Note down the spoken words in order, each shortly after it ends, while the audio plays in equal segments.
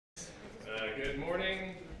Good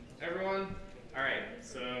morning, everyone. All right,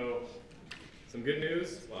 so some good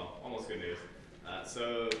news, well, almost good news.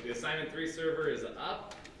 So the assignment 3 server is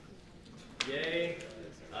up. Yay.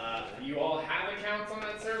 You all have accounts on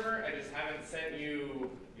that server. I just haven't sent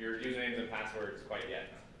you your usernames and passwords quite yet.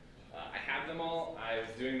 I have them all. I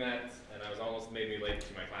was doing that, and I was almost made me late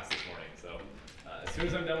to my class this morning. So as soon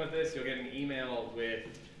as I'm done with this, you'll get an email with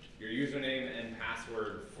your username and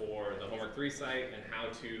password for the Homework 3 site and how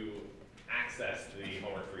to access the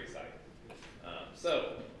Homework 3 site.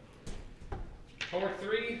 So Homework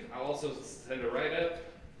 3, I'll also send a write-up.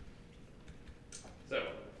 So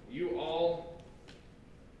you all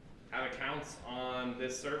have accounts on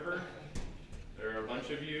this server. There are a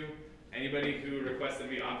bunch of you. Anybody who requested to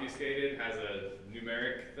be obfuscated has a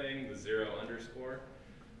numeric thing, the 0 underscore.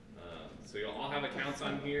 So you'll all have accounts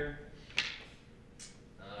on here.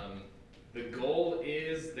 The goal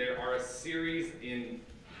is there are a series in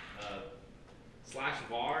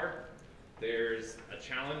 /var. There's a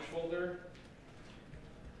challenge folder,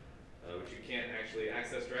 which you can't actually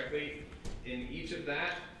access directly. In each of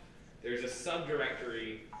that, there's a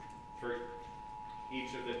subdirectory for each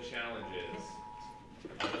of the challenges.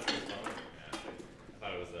 Oh, that's my phone. Yeah, I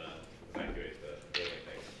thought it was evacuate the building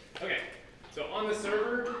thing. Okay, so on the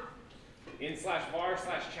server, in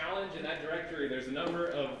 /var/challenge, in that directory, there's a number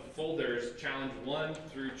of folders, challenge 1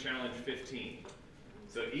 through challenge 15.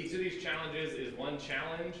 So each of these challenges is one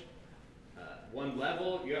challenge, one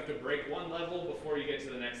level. You have to break one level before you get to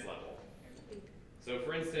the next level. So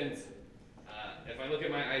for instance, if I look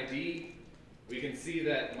at my ID, we can see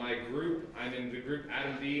that my group, I'm in the group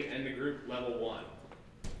Adam D and the group level 1,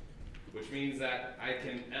 which means that I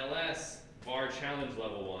can ls var challenge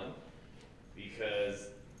level 1 because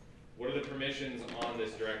what are the permissions on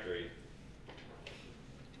this directory?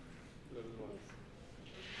 Level 1.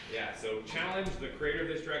 Yeah, so challenge, the creator of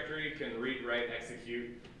this directory, can read, write,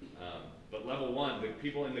 execute, but level 1, the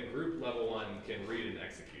people in the group level 1 can read and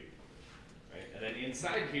execute. Right? And then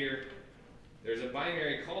inside here, there's a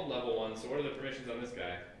binary called level 1, so what are the permissions on this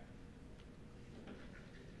guy?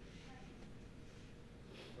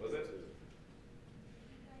 What was it?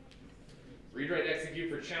 Read, write, execute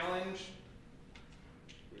for challenge.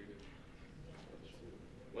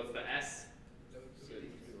 What's the S?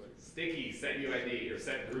 Sticky, set UID, or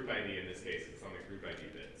set group ID in this case. It's on the group ID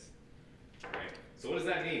bits. Right? So what does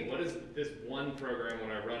that mean? What is this one program when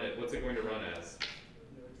I run it? What's it going to run as?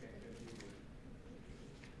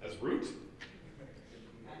 As root?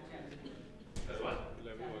 As what?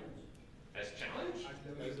 Level 1. As challenge?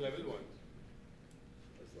 As level 1.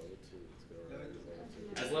 As level 2. It's going to run as level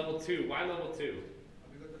 2. As level 2. Why level 2?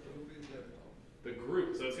 Because the group is there now. The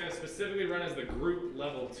group. So it's going to specifically run as the group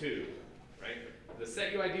level 2. Right? The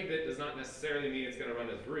set UID bit does not necessarily mean it's going to run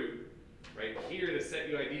as root. Right here, the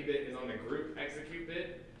set UID bit is on the group execute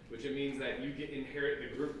bit, which it means that you inherit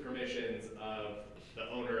the group permissions of the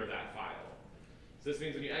owner of that file. So this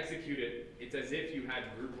means when you execute it, it's as if you had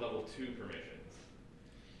group level 2 permissions.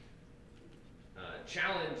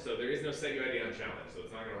 Challenge, so there is no set UID on challenge, so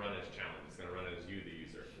it's not going to run as challenge. It's going to run as you, the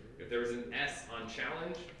user. If there was an S on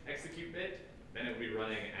challenge execute bit, then it would be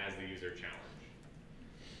running as the user challenge.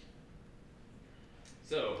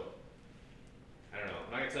 So, I don't know.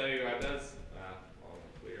 I'm not going to tell you how it does. All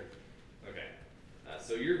clear. Okay.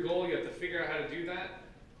 So your goal, you have to figure out how to do that.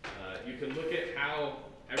 You can look at how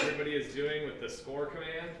everybody is doing with the score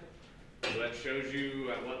command. So that shows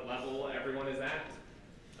you at what level everyone is at.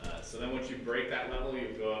 So then once you break that level,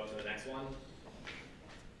 you go up to the next one.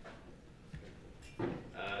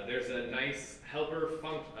 There's a nice helper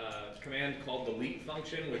command called delete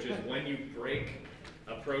function, which is when you break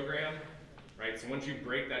a program. Right? So once you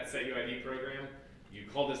break that set UID program, you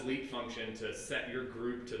call this delete function to set your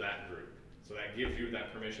group to that group. So that gives you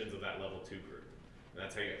that permissions of that level 2 group. And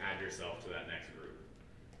that's how you add yourself to that next group.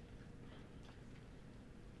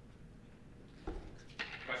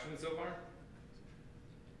 Questions so far?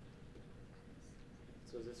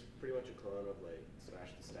 So is this pretty much a clone of like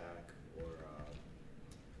Smash the Stack or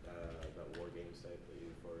that war game site that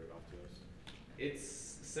you forwarded off to us? It's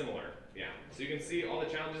similar, yeah. So you can see all the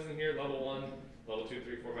challenges in here, level 1, level 2,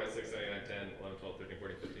 3, 4, 5, 6, 7, 8, 9, 10, 11, 12, 13,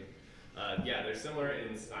 14, 15. Yeah, they're similar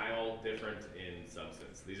in style, different in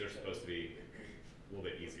substance. These are supposed to be a little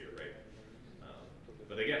bit easier, right?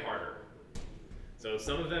 But they get harder. So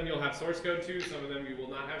some of them you'll have source code to, some of them you will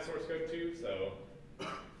not have source code to, so,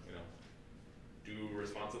 you know, do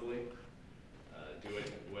responsibly, do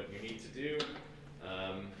what you need to do.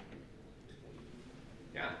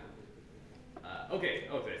 Yeah. Okay,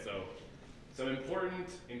 so some important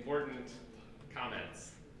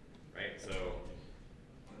comments, right? So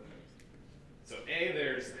So A,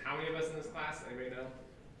 there's how many of us in this class? Anybody know?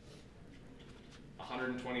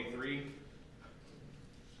 123,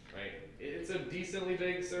 right? It's a decently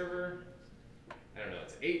big server. I don't know,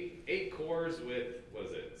 it's eight cores with, what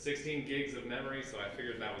is it, 16 gigs of memory, so I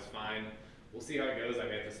figured that was fine. We'll see how it goes. I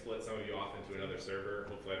may have to split some of you off into another server.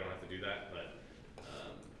 Hopefully I don't have to do that, but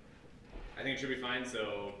I think it should be fine.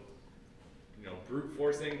 So, you know, brute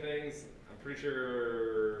forcing things, I'm pretty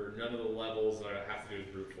sure none of the levels have to do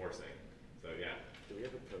with brute forcing. So yeah. Do we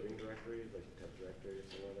have a coding directory, like a temp directory or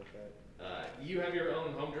something like that? You have your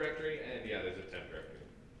own home directory, and yeah, there's a temp directory,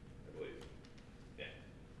 I believe. Yeah.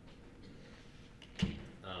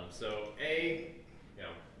 So A, you know,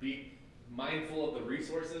 be mindful of the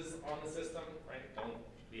resources on the system, right? Don't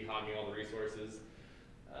be hogging all the resources.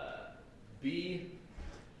 B,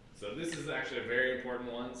 so this is actually a very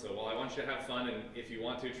important one. So while I want you to have fun, and if you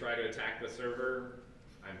want to try to attack the server,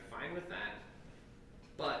 I'm fine with that,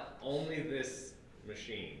 but only this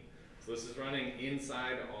machine. So this is running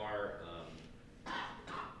inside our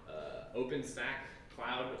OpenStack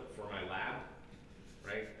cloud for my lab,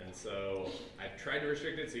 right? And so I've tried to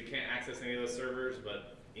restrict it so you can't access any of those servers,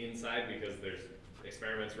 but inside, because there's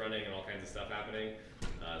experiments running and all kinds of stuff happening.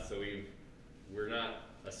 So we're not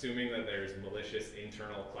assuming that there's malicious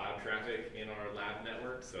internal cloud traffic in our lab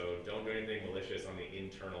network, so don't do anything malicious on the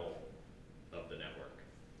internal of the network.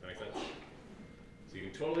 Does that make sense? So you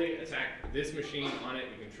can totally attack this machine on it.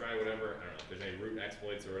 You can try whatever, I don't know if there's any root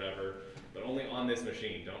exploits or whatever, but only on this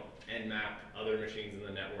machine. Don't nmap other machines in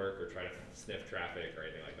the network or try to sniff traffic or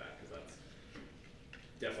anything like that, because that's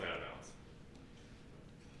definitely out of bounds.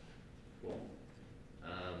 Cool.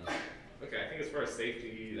 Okay, I think as far as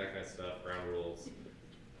safety, that kind of stuff, ground rules,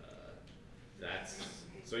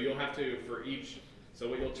 so you'll have to, for each, so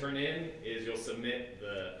what you'll turn in is you'll submit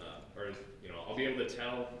the, or you know, I'll be able to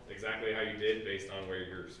tell exactly how you did based on where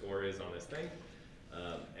your score is on this thing.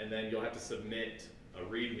 And then you'll have to submit a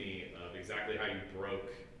README of exactly how you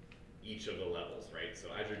broke each of the levels, right? So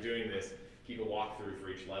as you're doing this, keep a walkthrough for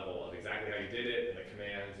each level of exactly how you did it and the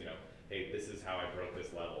commands, you know, hey, this is how I broke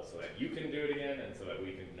this level, so that you can do it again and so that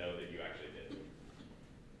we can know that you actually did.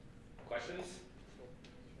 Questions?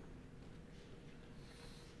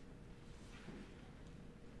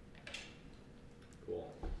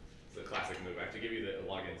 Cool. It's a classic move. I have to give you the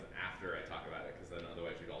logins after I talk about it, because then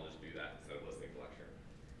otherwise you'd all just do that instead of listening to the lecture.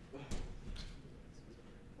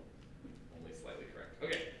 Only slightly correct.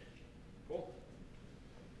 Okay. Cool.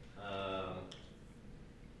 I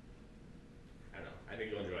don't know. I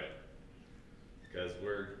think you'll enjoy it, because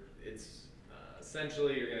it's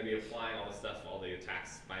essentially you're going to be applying all the stuff, all the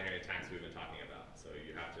attacks, binary attacks we've been talking about. So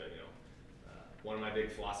you have to, you know, one of my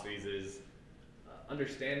big philosophies is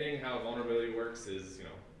understanding how vulnerability works is, you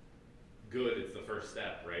know, good. It's the first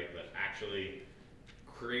step, right? But actually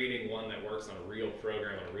creating one that works on a real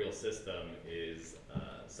program, on a real system is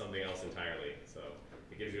something else entirely. So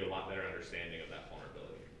it gives you a lot better understanding of that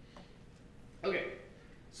vulnerability. Okay,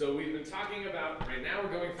 so we've been talking about, right now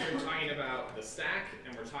we're going through talking about the stack,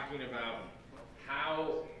 and we're talking about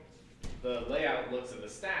how the layout looks of the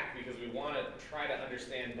stack, because we want to try to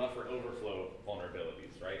understand buffer overflow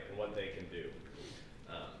vulnerabilities, right, and what they can do.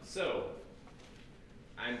 So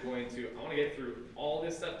I want to get through all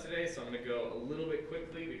this stuff today, so I'm going to go a little bit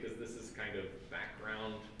quickly because this is kind of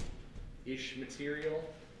background-ish material.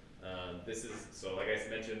 This is, so like I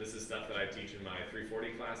mentioned, this is stuff that I teach in my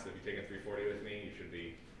 340 class. So if you take a 340 with me, you should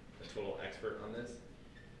be a total expert on this.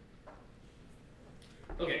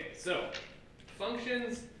 Okay, so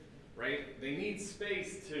functions, right, they need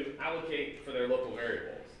space to allocate for their local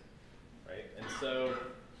variables, right? And so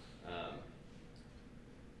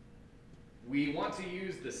we want to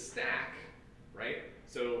use the stack, right?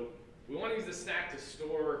 So we want to use the stack to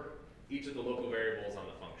store each of the local variables on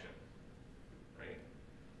the function, right?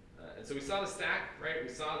 And so we saw the stack, right? We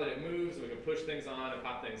saw that it moves, and we can push things on and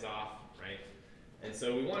pop things off, right? And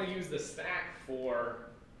so we want to use the stack for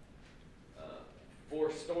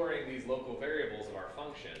storing these local variables of our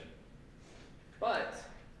function. But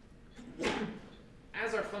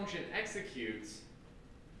as our function executes,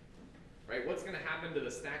 right, what's going to happen to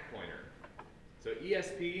the stack pointer? So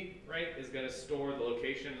ESP, right, is going to store the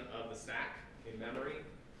location of the stack in memory.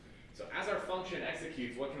 So as our function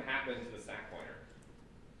executes, what can happen to the stack pointer?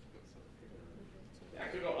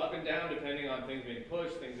 That could go up and down depending on things being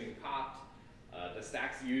pushed, things being popped. The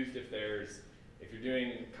stack's used if you're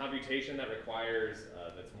doing computation that requires,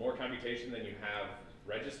 that's more computation than you have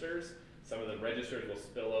registers. Some of the registers will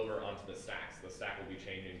spill over onto the stack, so the stack will be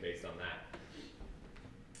changing based on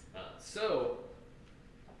that. So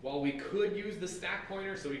while we could use the stack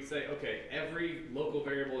pointer, so we could say, okay, every local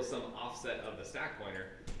variable is some offset of the stack pointer,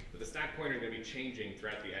 the the stack pointer is going to be changing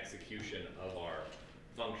throughout the execution of our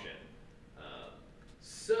function.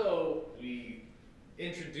 So we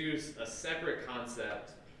introduce a separate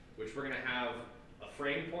concept, which we're going to have a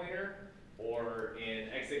frame pointer, or in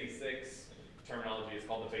x86 terminology, it's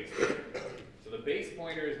called the base pointer. So the base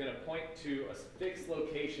pointer is going to point to a fixed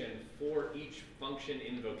location for each function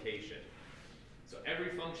invocation. So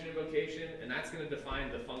every function invocation, and that's going to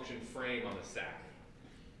define the function frame on the stack.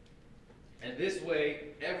 And this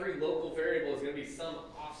way, every local variable is going to be some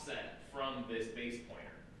offset from this base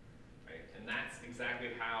pointer, right? And that's exactly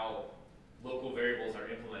how local variables are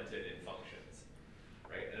implemented in functions,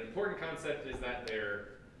 right? An important concept is that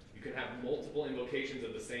you can have multiple invocations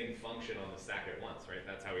of the same function on the stack at once, right?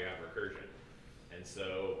 That's how we have recursion. And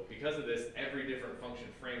so because of this, every different function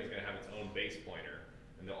frame is going to have its own base pointer,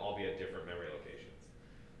 and they'll all be at different memory locations.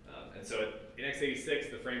 And so in x86,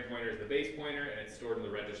 the frame pointer is the base pointer, and it's stored in the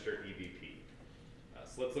register EBP.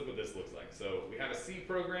 So let's look what this looks like. So we have a C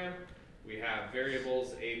program. We have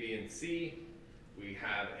variables A, B, and C. We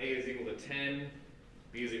have A is equal to 10,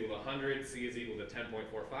 B is equal to 100, C is equal to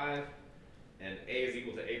 10.45, and A is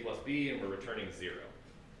equal to A plus B, and we're returning 0.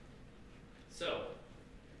 So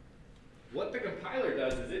what the compiler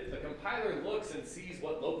does is the compiler looks and sees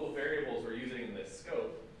what local variables we're using in this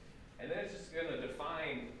scope, and then it's just going to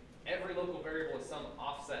define every local variable as some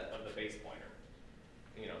offset of the base pointer.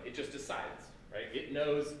 It just decides, right? It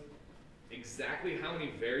knows exactly how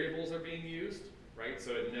many variables are being used, right?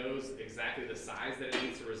 So it knows exactly the size that it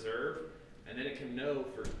needs to reserve, and then it can know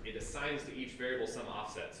it assigns to each variable some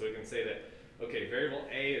offset. So it can say that, okay, variable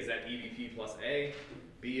A is at EBP plus A,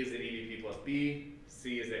 B is at EBP plus B,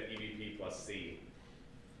 C is at EBP plus C.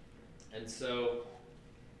 And so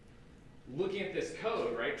looking at this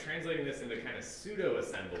code, right, translating this into kind of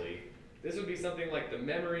pseudo-assembly, this would be something like the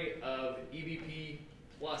memory of EBP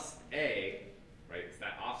plus A, right, it's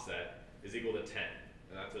that offset, is equal to 10.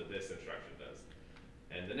 And that's what this instruction does.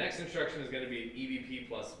 And the next instruction is going to be EBP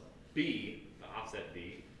plus B, the offset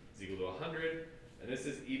B, is equal to 100. And this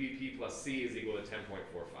is EBP plus C is equal to 10.45.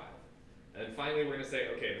 And then finally, we're going to say,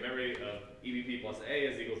 okay, the memory of EBP plus A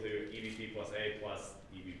is equal to EBP plus A plus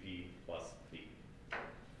EBP plus B.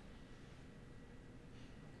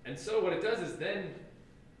 And so what it does is then,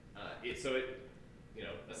 it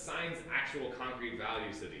assigns actual concrete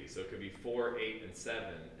values to these. So it could be 4, 8, and 7,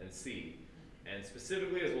 and C. And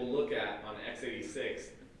specifically, as we'll look at on x86,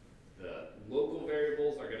 the local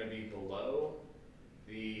variables are going to be below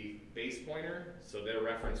the base pointer, so they're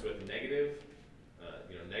referenced with negative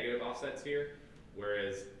offsets here,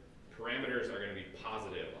 whereas parameters are going to be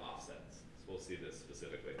positive offsets. So we'll see this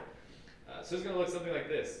specifically. So it's going to look something like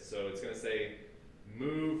this. So it's going to say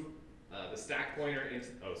move the stack pointer into,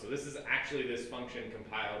 so this is actually this function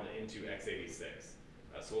compiled into x86.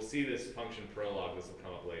 So we'll see this function prologue, this will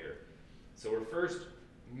come up later. So we're first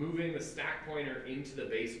moving the stack pointer into the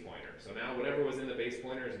base pointer. So now whatever was in the base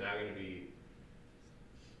pointer is now going to be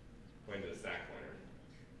pointing to the stack pointer.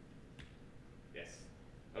 Yes.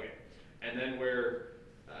 Okay. And then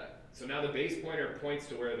so now the base pointer points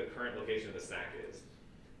to where the current location of the stack is.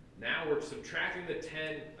 Now we're subtracting the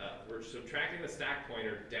stack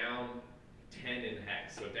pointer down 10 in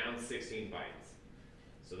hex, so down 16 bytes.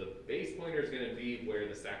 So the base pointer is going to be where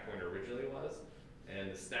the stack pointer originally was,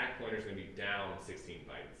 and the stack pointer is going to be down 16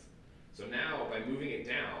 bytes. So now, by moving it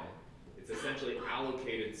down, it's essentially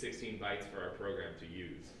allocated 16 bytes for our program to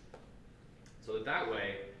use. So that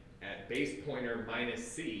way, at base pointer minus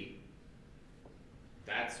C,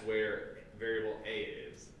 that's where variable A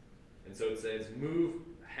is. And so it says move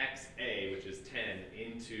hex A, which is 10,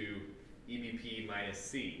 into EBP minus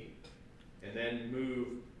C, and then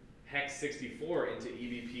move hex 64 into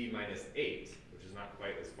EBP minus 8, which is not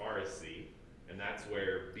quite as far as C, and that's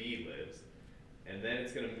where B lives. And then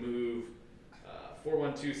it's going to move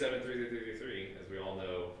 412733333, as we all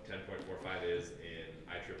know 10.45 is in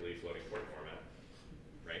IEEE floating point format,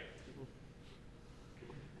 right?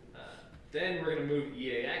 Then we're going to move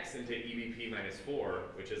EAX into EBP minus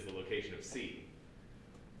 4, which is the location of C.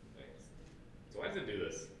 Thanks. So why does it do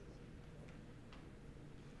this?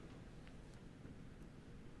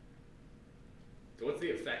 So what's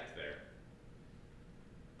the effect there?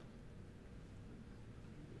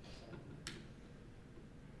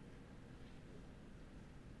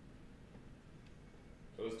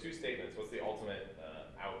 So those two statements, what's the ultimate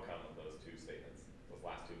outcome of those two statements, those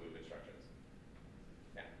last two loop instructions?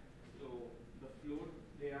 Yeah. So the float,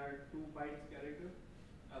 they are 2 bytes character,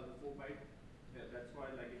 the 4 byte. Yeah, that's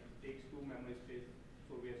why like it takes 2 memory space.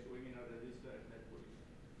 So we are storing in a register at that position.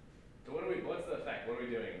 So what's the effect? What are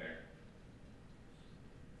we doing there?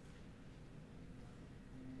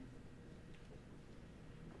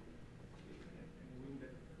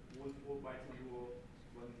 whole 4 bytes into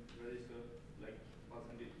one register, like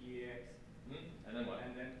percentage EAX, And then what?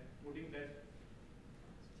 and then putting that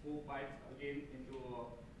 4 bytes again into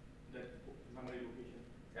that memory location.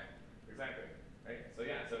 Yeah, exactly. Right. So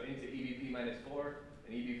yeah, so into EBP minus 4,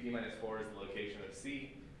 and EBP minus 4 is the location of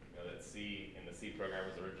C. You know that C in the C program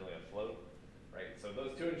was originally a float. Right. So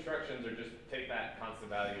those two instructions are just take that constant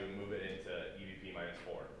value and move it into EBP minus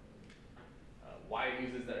 4. Why it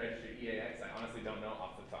uses that register EAX, I honestly don't know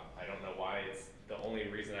off the top. I don't know why. It's the only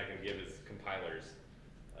reason I can give is compilers.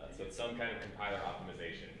 So it's some kind of compiler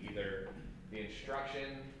optimization. Either the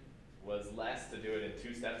instruction was less to do it in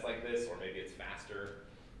 2 steps like this, or maybe it's faster.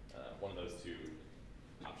 One of those 2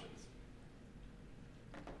 options.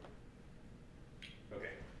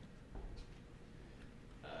 Okay.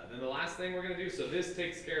 Then the last thing we're going to do, so this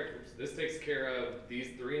takes care of these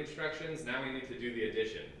 3 instructions. Now we need to do the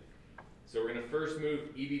addition. So we're going to first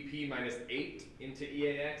move EBP minus 8 into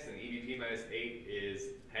EAX, and EBP minus 8 is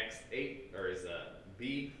hex 8, or is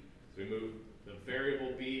B. So we move the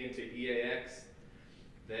variable B into EAX.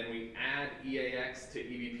 Then we add EAX to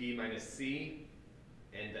EBP minus C,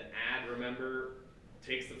 and the add, remember,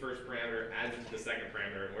 takes the first parameter, adds it to the second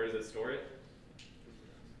parameter, and where does it store it?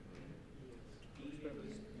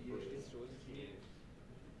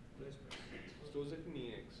 Stores it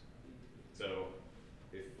in EX. So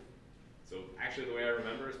actually the way I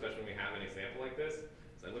remember, especially when we have an example like this,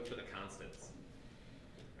 is I look for the constants.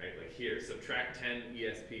 Right, like here, subtract 10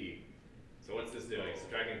 ESP. So what's this doing?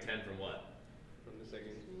 Subtracting 10 from what? From the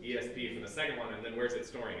second. ESP from the second one, and then where's it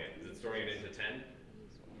storing it? Is it storing it into 10?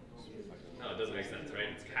 No, it doesn't make sense,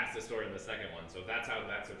 right? It has to store it in the second one. So that's how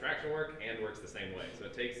that subtraction works, and works the same way. So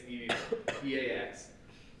it takes EAX,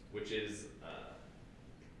 which is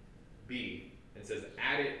B, and says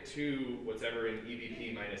add it to whatever in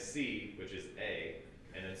EBP minus C, which is A,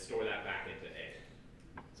 and then store that back into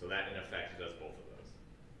A. So that in effect does both of those.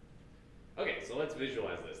 Okay, so let's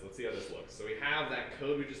visualize this. Let's see how this looks. So we have that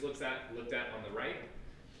code we just looked at on the right.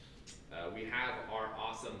 We have our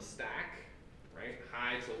awesome stack, right?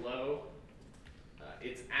 High to low.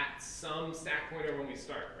 It's at some stack pointer when we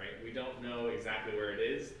start, right? We don't know exactly where it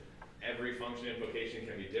is. Every function invocation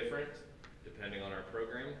can be different depending on our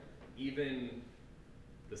program. Even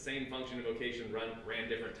the same function invocation ran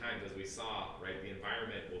different times, as we saw, right? The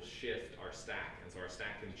environment will shift our stack, and so our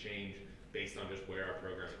stack can change based on just where our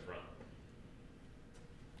program is run.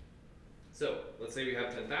 So let's say we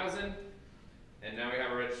have 10,000, and now we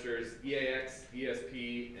have our registers EAX,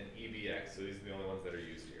 ESP, and EBX. So these are the only ones that are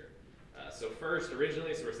used here. So first,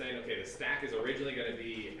 originally, so we're saying, okay, the stack is originally going to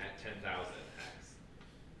be at 10,000 hex.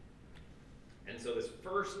 And so this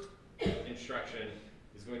first instruction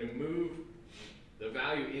is going to move the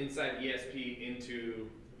value inside ESP into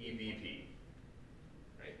EBP.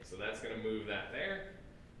 Right? So that's going to move that there.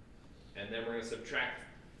 And then we're going to subtract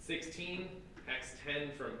 16 hex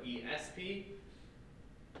 10 from ESP.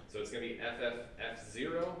 So it's going to be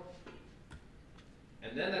FFF0.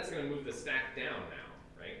 And then that's going to move the stack down now,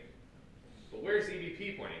 right? But where's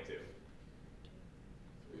EBP pointing to?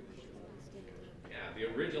 Yeah,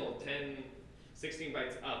 the original 16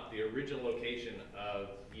 bytes up, the original location of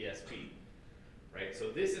ESP, right? So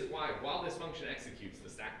this is why, while this function executes, the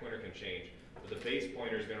stack pointer can change, but the base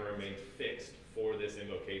pointer is going to remain fixed for this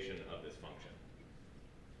invocation of this function.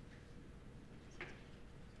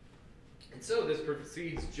 And so this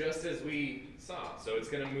proceeds just as we saw. So it's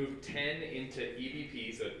going to move 10 into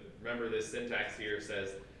EBP. So remember, this syntax here says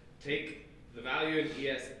take the value in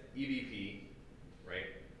EBP, right?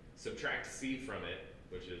 Subtract C from it,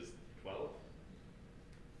 which is 12.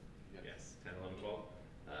 Yep. Yes, 10, 11, 12.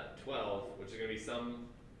 12, which is going to be some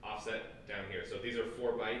offset down here. So if these are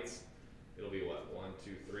 4 bytes, it'll be what? 1,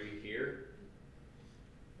 2, 3 here.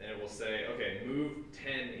 Then it will say, okay, move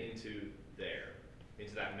 10 into there,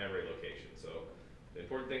 into that memory location. So the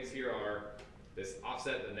important things here are this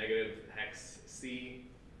offset, the negative hex C,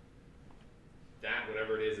 that,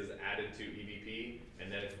 whatever it is added to EBP,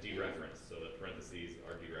 and then it's dereferenced, so the parentheses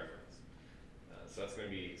are dereferenced. So that's going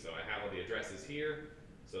to be, so I have all the addresses here,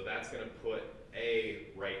 so that's going to put A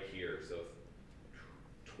right here, so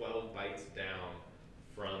 12 bytes down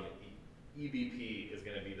from EBP is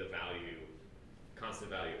going to be the value, constant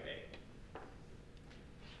value A.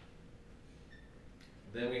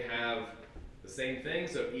 Then we have the same thing,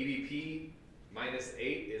 so EBP minus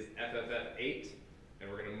 8 is FFF8, and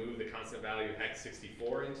we're going to move the constant value hex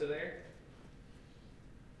 64 into there.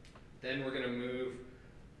 Then we're going to move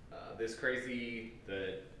this crazy,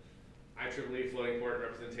 the IEEE floating point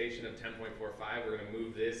representation of 10.45, we're going to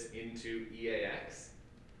move this into EAX.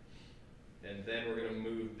 And then we're going to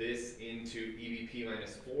move this into EBP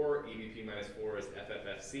minus 4. EBP minus 4 is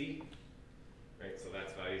FFFC. Right, so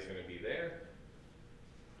that's value is going to be there.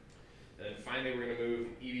 And then finally, we're going to move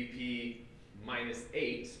EBP minus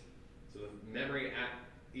 8. So the memory at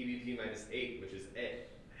EBP minus 8, which is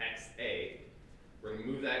hex A, we're going to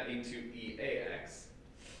move that into EAX.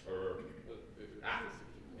 Or,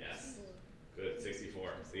 yes. Good, 64.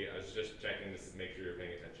 See, I was just checking to make sure you're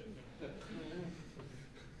paying attention.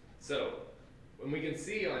 So, when we can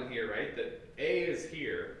see on here, right, that A is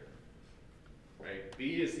here, right,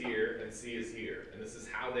 B is here, and C is here. And this is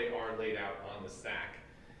how they are laid out on the stack.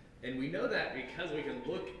 And we know that because we can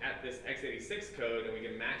look at this x86 code and we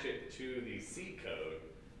can match it to the C code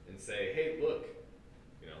and say, hey, look,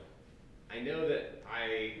 you know, I know that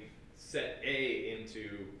I set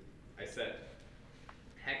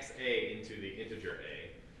hex A into the integer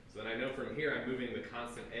A. So then I know from here I'm moving the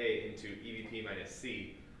constant A into EBP minus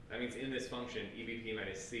C. That means in this function, EBP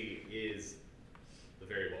minus C is the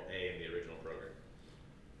variable A in the original program.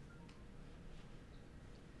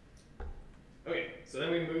 Okay, so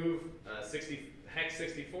then we move hex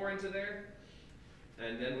 64 into there,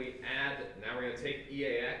 and then we add, now we're going to take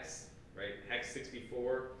EAX, right, hex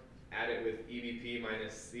 64, add it with EBP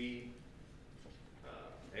minus C.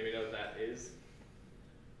 Anybody know what that is?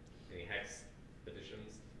 Any hex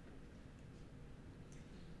additions?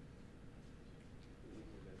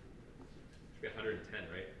 Should be 110,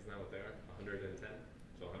 right? Isn't that what they are? 110?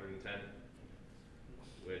 So 110,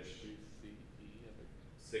 which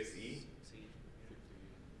 6E?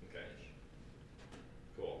 Okay.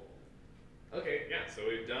 Cool. Okay, yeah, so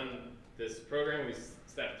we've done this program, we've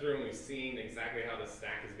stepped through and we've seen exactly how the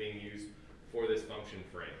stack is being used for this function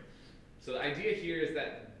frame. So the idea here is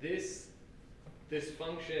that this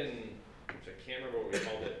function, which I can't remember what we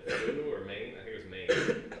called it, foo or main, I think it was main,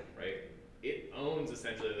 right? It owns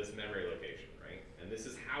essentially this memory location, right? And this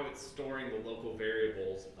is how it's storing the local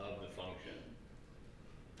variables of the function.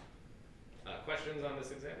 Questions on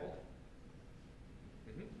this example?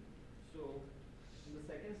 So, in the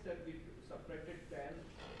second step, we subtracted 10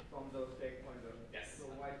 from the stack pointer. Yes. So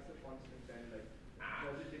why it's a constant 10? Like,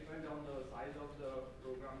 does it depend on the size of the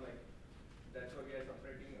program? Like, that's why we are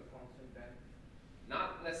subtracting a constant 10.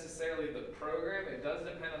 Not necessarily the program. It does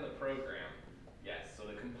depend on the program. Yes. So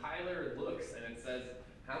the compiler looks and it says,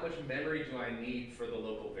 how much memory do I need for the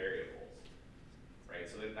local variables? Right.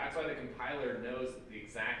 So that's why the compiler knows the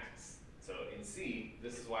exact. So in C,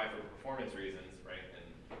 this is why for performance reasons, right, and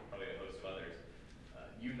probably a host of others,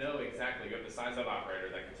 you know exactly, you have the size of operator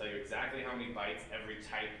that can tell you exactly how many bytes every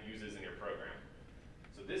type uses in your program.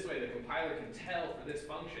 So this way the compiler can tell for this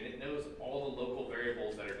function, it knows all the local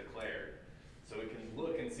variables that are declared. So it can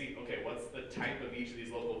look and see, okay, what's the type of each of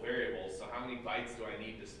these local variables, so how many bytes do I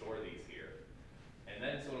need to store these here? And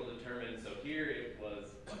then so it'll determine, so here it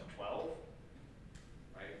was, what, 12?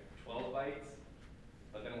 Right, 12 bytes?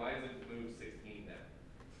 But then why does it move 16 now?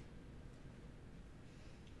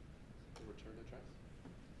 The return address?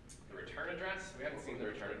 The return address? We haven't seen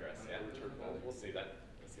the return address yet. We'll see that.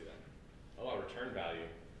 Let's see that. Oh, a return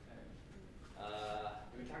value.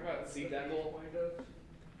 Did we talk about cdecl?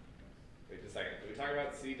 Wait just a second. Did we talk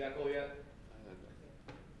about cdecl yet?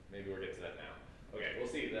 Maybe we'll get to that now. Okay,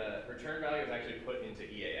 we'll see. The return value is actually put into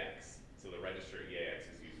EAX. So the register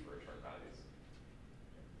EAX is used for return values.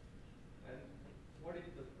 And what if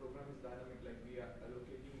the program is dynamic? Like we are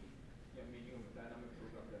allocating, making a dynamic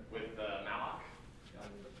program then? With malloc? Yeah,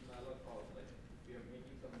 with malloc or like we are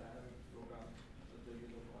making some dynamic program with the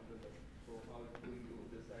user pointer. So how it's going to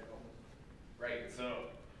decide how much? Right,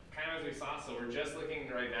 so kind of as we saw, so we're just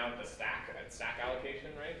looking right now at the stack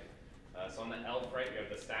allocation, right? So on the ELF, right, you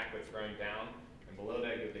have the stack that's growing down, and below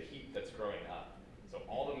that you have the heap that's growing up. So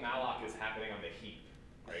all the malloc is happening on the heap,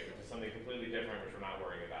 right, which is something completely different, which we're not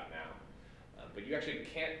worrying about now. But you actually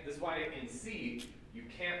can't, this is why in C, you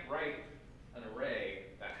can't write an array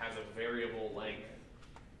that has a variable length,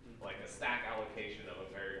 like a stack allocation of a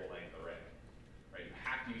variable length array, right? You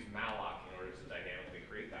have to use malloc in order to dynamically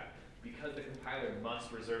create that, because the compiler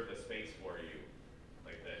must reserve the space for you,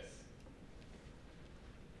 like this.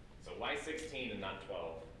 So why 16 and not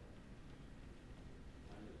 12?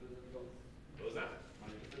 What was that?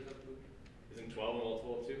 Isn't 12 a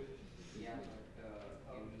multiple of 2? Yeah,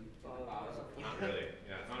 but in the power of Not really.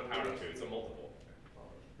 Yeah, it's not a power of 2, it's a multiple.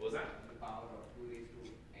 What was that? the power of 2 raised to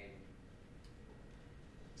n.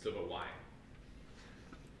 So, but why?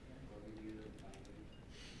 Because we use it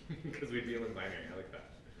binary. Because we deal in binary, I like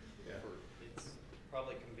that. Yeah. It's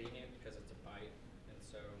probably convenient because it's a byte, and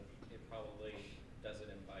so it probably does it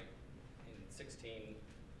in 16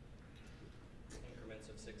 increments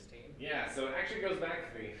of 16. Yeah, so it actually goes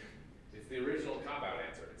back to it's the original cop-out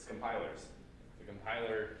answer. It's compilers. The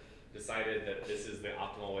compiler decided that this is the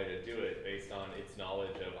optimal way to do it based on its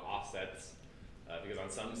knowledge of offsets. Because on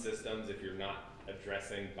some systems, if you're not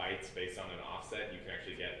addressing bytes based on an offset, you can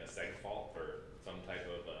actually get a seg fault for some type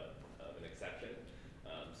of an exception.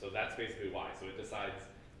 So that's basically why. So it decides,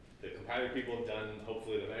 the compiler people have done,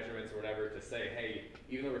 hopefully, the measurements or whatever to say, hey,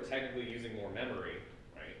 even though we're technically using more memory,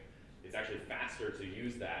 right, it's actually faster to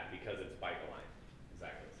use that because it's byte aligned.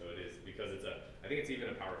 Exactly. So it is, because it's I think it's even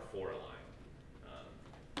a power of 4 aligned.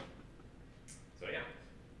 So yeah,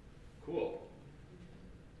 cool.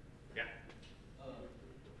 Yeah.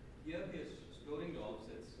 Here we are storing the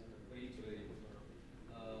offsets for each variable.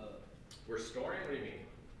 We're storing. What do you mean?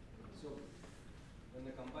 So when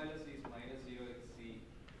the compiler sees -0xc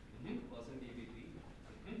 %EBP,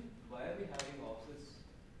 why are we having offsets,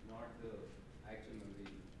 not the actual memory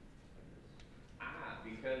address?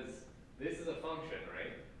 Because this is a function,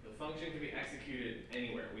 right? The function can be executed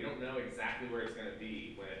anywhere. We don't know exactly where it's going to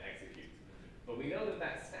be when it executes. But we know that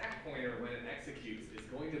that stack pointer, when it executes, is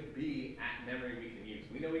going to be at memory we can use.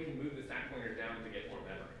 We know we can move the stack pointer down to get more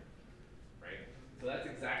memory, right? So that's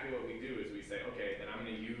exactly what we do, is we say, okay, then I'm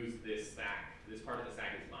going to use this stack. This part of the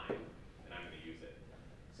stack is mine, and I'm going to use it.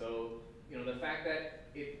 So, you know, the fact that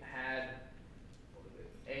it had, what was it,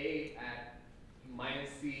 A at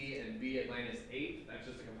 -c and B at -8, that's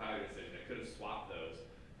just a compiler decision. It could have swapped those.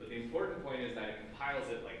 But the important point is that it compiles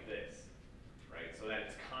it like this, right? So that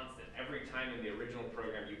it's constant. Every time in the original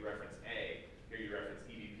program you reference A, here you reference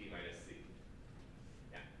EBP -c.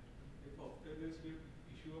 Yeah? If after this we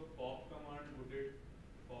issue a pop command, would it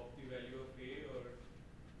pop the value of A, or?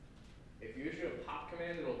 If you issue a pop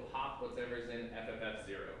command, it'll pop whatever's in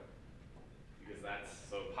FFF0. Because that's,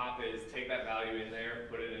 so pop is take that value in there,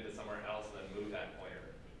 put it into somewhere else, and then move that pointer,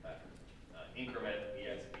 that increment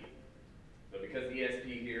ESP. So because ESP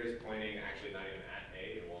here is pointing actually not even at A,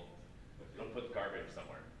 it'll put garbage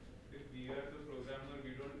somewhere. If we are the programmer,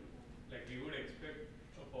 we don't, like, we would expect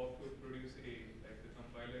a pop to produce A, like the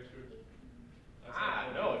compiler should.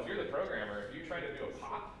 No, if you're the programmer, if you try to do a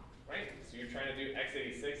pop, right? So you're trying to do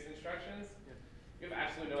x86 instructions, you have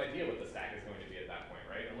absolutely no idea what the stack is going to be at that point,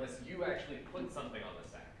 right? Unless you actually put something on the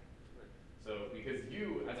stack. So because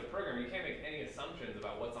you, as a programmer, you can't make any assumptions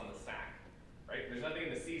about what's on the stack, right? There's nothing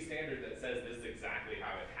in the C standard that says this is exactly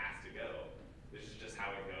how it has to go. This is just how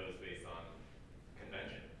it goes based on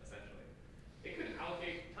convention, essentially. It could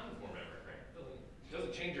allocate tons more memory, right? It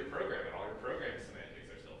doesn't change your program at all. Your program semantics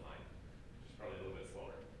are still fine. Just probably a little bit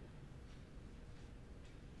slower.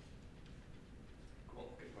 Cool,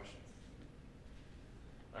 good questions.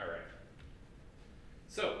 All right.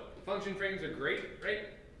 So, function frames are great, right?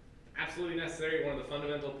 Absolutely necessary, one of the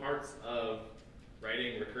fundamental parts of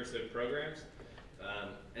writing recursive programs.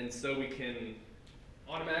 And so we can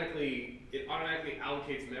it automatically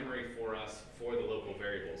allocates memory for us for the local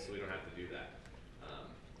variables, so we don't have to do that.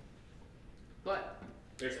 But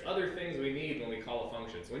there's other things we need when we call a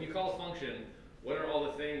function. So when you call a function, what are all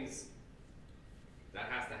the things that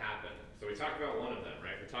has to happen? So we talked about one of them,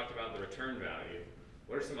 right? We talked about the return value.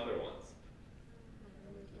 What are some other ones?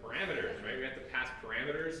 Parameters, right? We have to pass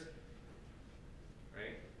parameters,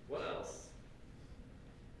 right? What else?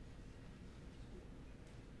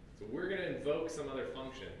 So we're going to invoke some other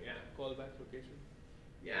function, yeah. Callback location.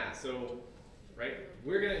 Yeah, so, right,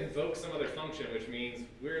 we're going to invoke some other function, which means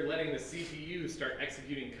we're letting the CPU start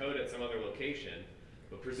executing code at some other location,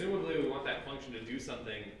 but presumably we want that function to do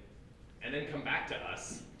something and then come back to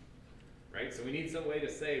us, right? So we need some way to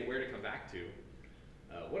say where to come back to.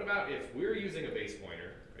 What about if we're using a base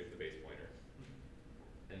pointer, right, the base pointer,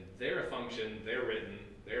 and they're a function, they're written,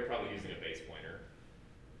 they're probably using a base pointer,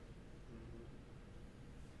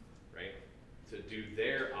 right, to do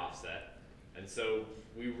their offset. And so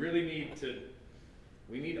we really need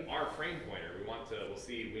our frame pointer.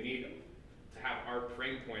 We need to have our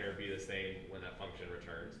frame pointer be the same when that function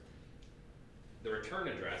returns. The return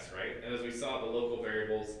address, right, and as we saw, the local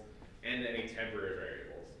variables and any temporary variables.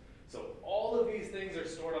 So all of these things are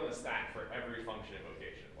stored on the stack for every function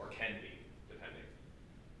invocation, or can be, depending.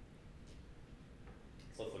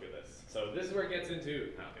 So let's look at this. So this is where it gets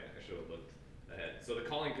into, okay, I should have looked ahead. So the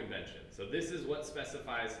calling convention. So this is what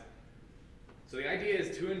specifies, so the idea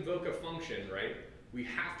is to invoke a function, right? We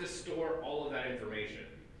have to store all of that information.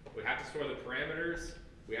 We have to store the parameters,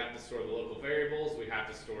 we have to store the local variables, we have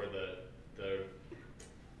to store the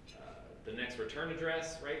next return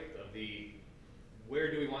address, right? Where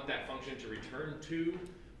do we want that function to return to?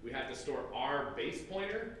 We have to store our base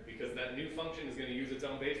pointer because that new function is going to use its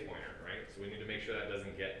own base pointer, right? So we need to make sure that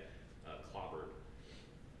doesn't get clobbered.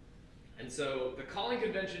 And so the calling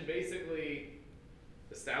convention basically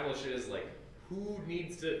establishes like who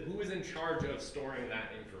is in charge of storing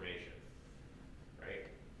that information, right?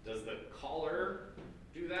 Does the caller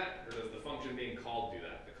do that, or does the function being called do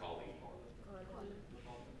that, the callee?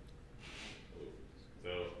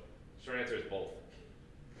 So, short answer is both.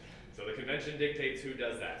 So the convention dictates who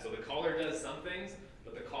does that. So the caller does some things,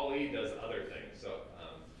 but the callee does other things. So,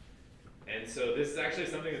 and so this is actually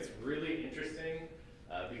something that's really interesting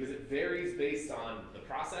because it varies based on the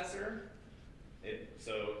processor.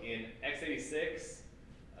 So in x86,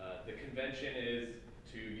 the convention is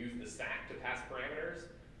to use the stack to pass parameters.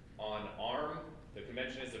 On ARM, the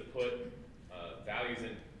convention is to put values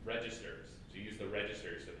in registers, to use the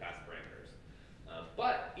registers to pass parameters.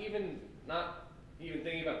 But not even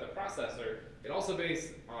thinking about the processor, it also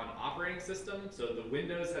based on operating system. So the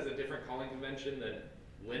Windows has a different calling convention than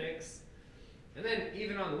Linux. And then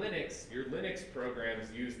even on Linux, your Linux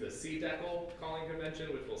programs use the cdecl calling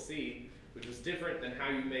convention, which we'll see, which is different than how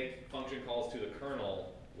you make function calls to the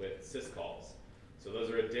kernel with syscalls. So those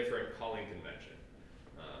are a different calling convention.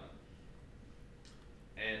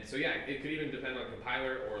 And so yeah, it could even depend on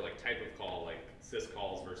compiler or like type of call, like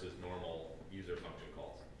syscalls versus normal user function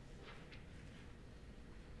calls.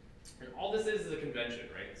 And all this is a convention,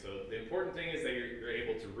 right? So the important thing is that you're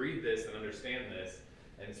able to read this and understand this.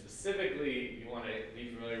 And specifically, you want to be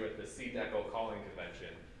familiar with the cdecl calling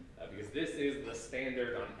convention because this is the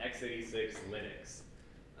standard on x86 Linux.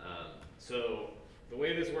 So the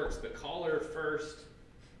way this works, the caller first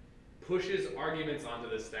pushes arguments onto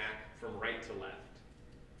the stack from right to left.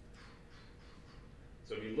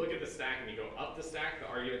 So if you look at the stack and you go up the stack, the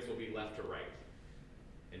arguments will be left to right.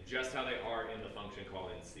 And just how they are in the function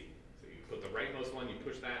called in C. So you put the rightmost one, you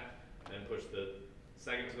push that, and then push the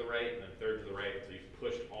second to the right, and then third to the right, so you've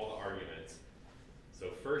pushed all the arguments. So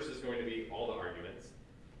first is going to be all the arguments.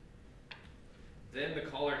 Then the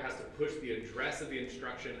caller has to push the address of the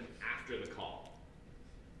instruction after the call.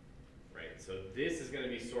 Right? So this is going to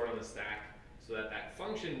be stored on the stack so that that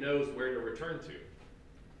function knows where to return to.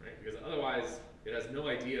 Right? Because otherwise, it has no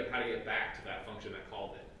idea of how to get back to that function that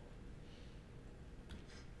called it.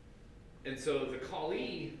 And so the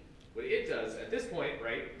callee, what it does at this point,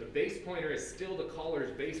 right, the base pointer is still the caller's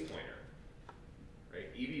base pointer.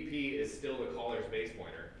 Right? EBP is still the caller's base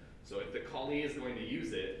pointer. So if the callee is going to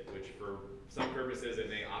use it, which for some purposes it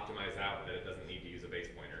may optimize out that it doesn't need to use a base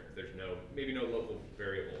pointer. There's maybe no local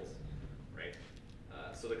variables, right?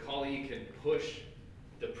 So the callee can push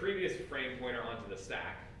the previous frame pointer onto the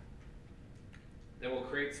stack. Then we'll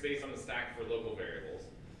create space on the stack for local variables.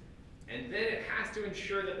 And then it has to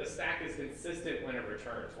ensure that the stack is consistent when it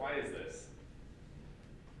returns. Why is this?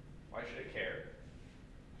 Why should it care?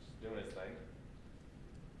 Just doing its thing.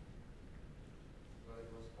 Well, it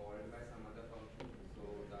was called by some other function, so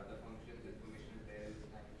the other function's information is there in the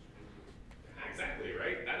stack. Exactly,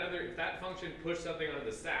 right? If that function pushed something onto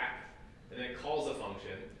the stack, and then it calls a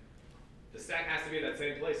function, the stack has to be at that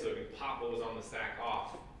same place so it can pop what was on the stack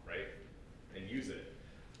off, right? And use it.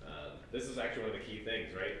 This is actually one of the key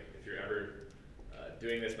things, right? If you're ever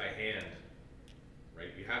doing this by hand, right?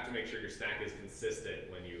 You have to make sure your stack is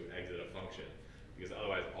consistent when you exit a function, because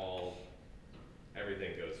otherwise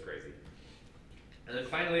everything goes crazy. And then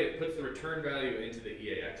finally, it puts the return value into the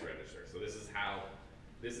EAX register. So this is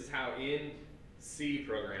how in C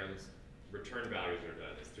programs return values are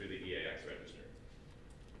done, is through the EAX register.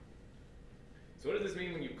 So what does this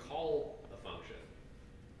mean when you call a function?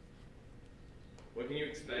 What can you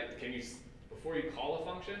expect? Before you call a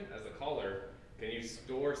function, as a caller, can you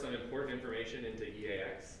store some important information into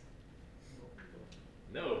EAX?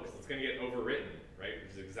 No, because it's going to get overwritten, right?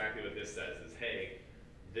 Which is exactly what this says, is hey,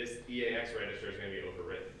 this EAX register is going to be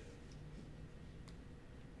overwritten.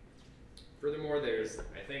 Furthermore,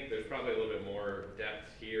 I think there's probably a little bit more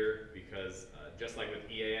depth here because just like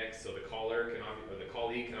with EAX, so the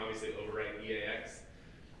callee can obviously overwrite EAX.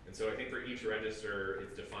 And so I think for each register,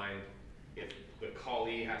 it's defined if the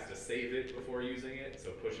callee has to save it before using it, so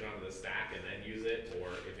push it onto the stack and then use it, or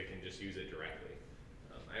if it can just use it directly.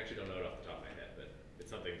 I actually don't know it off the top of my head, but it's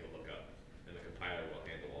something to look up, and the compiler will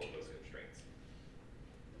handle all of those constraints.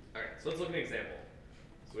 All right, so let's look at an example.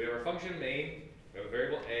 So we have our function main, we have a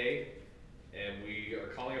variable a, and we are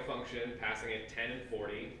calling a function, passing it 10 and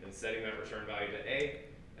 40, and setting that return value to a,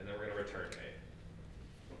 and then we're going to return a.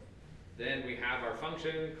 Then we have our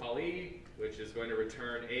function callee, which is going to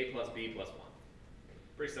return a plus b plus 1.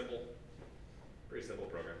 Pretty simple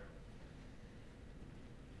program.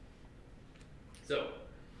 So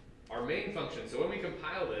our main function, so when we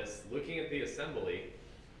compile this, looking at the assembly,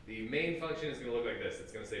 the main function is going to look like this.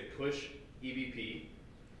 It's going to say push EBP,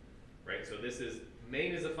 right? So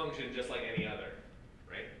main is a function just like any other,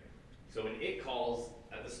 right? So when it calls,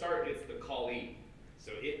 at the start, it's the callee.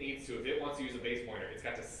 So it needs to, if it wants to use a base pointer, it's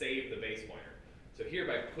got to save the base pointer. So here,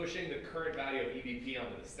 by pushing the current value of EBP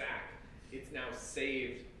onto the stack, it's now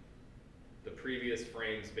saved the previous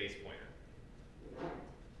frame's base pointer.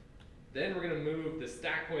 Then we're going to move the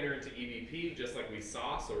stack pointer into EBP, just like we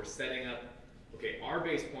saw. So we're setting up, okay, our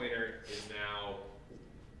base pointer is now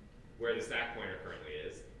where the stack pointer currently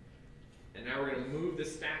is. And now we're going to move the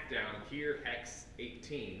stack down here, hex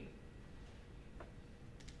 18.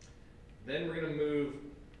 Then we're going to move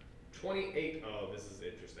 28. Oh, this is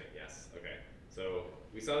interesting. Yes. Okay. So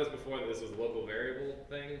we saw this before, that this was a local variable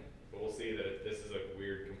thing, but we'll see that this is a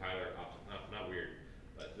weird compiler, not weird,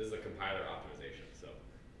 but this is a compiler optimization. So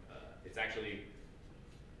it's actually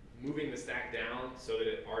moving the stack down so that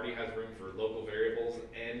it already has room for local variables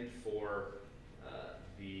and for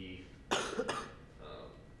the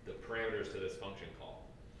parameters to this function call.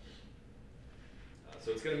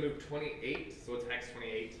 So it's going to move 28, so it's hex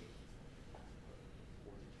 28,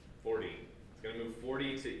 40. It's going to move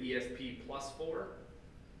 40 to ESP plus 4,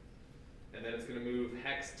 and then it's going to move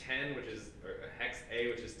hex 10, which is, or hex A,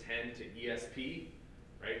 which is 10 to ESP,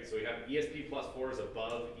 right? So we have ESP plus 4 is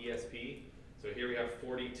above ESP. So here we have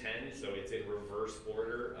 40, 10, so it's in reverse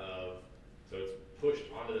order of, so it's pushed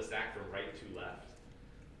onto the stack from right to left.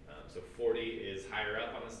 So 40 is higher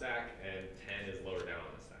up on the stack, and 10 is lower down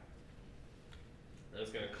on the stack. Then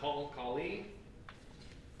it's going to call callee,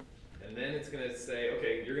 and then it's going to say,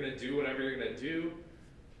 okay, you're going to do whatever you're going to do,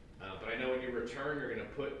 but I know when you return, you're going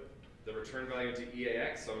to put the return value into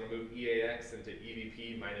EAX, so I'm going to move EAX into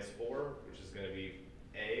EBP minus 4, which is going to be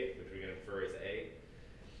A, which we're going to infer as A.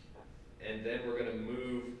 And then we're going to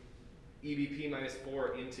move EBP minus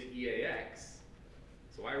 4 into EAX.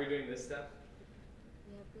 So why are we doing this step?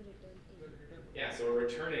 We have to return A. Yeah, so we're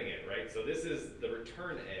returning it, right? So this is the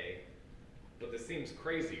return A, but this seems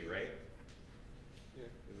crazy, right? Yeah.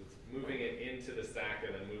 Because it's moving it into the stack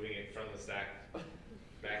and then moving it from the stack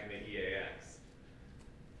back into EAX.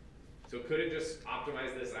 So could it just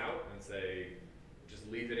optimize this out and say, just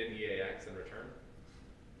leave it in EAX and return?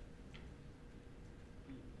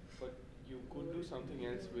 But you could do something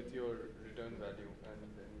else with your return value and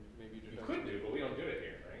then maybe return. You could do, but we don't do it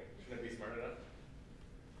here, right? Shouldn't it be smart enough?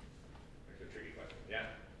 That's a tricky question.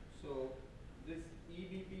 Yeah. So this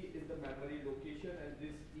EBP is the memory location and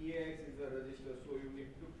this EAX is the register. So you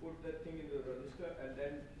need to put that thing in the register and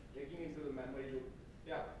then taking into the memory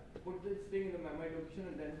put this thing in the memory location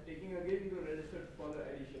and then taking again into the register for the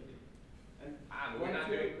addition. And we're once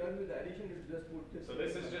not you're doing, done with the addition, you just put this. so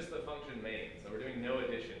this is just the function main. So we're doing no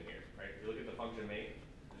addition here, right? If you look at the function main,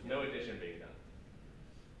 there's no addition being done.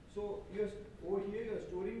 So over here you're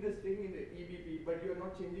storing this thing in the EBP, but you're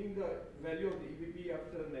not changing the value of the EBP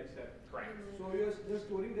after the next step. Correct. So you're just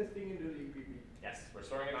storing this thing into the EBP. Yes, we're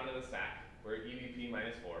storing it onto the stack. We're at EBP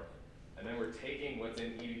minus 4. And then we're taking what's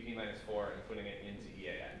in EBP minus 4 and putting it into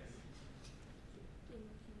EAX.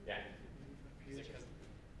 Yeah. Is it because,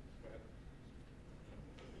 go ahead.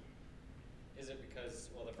 Is it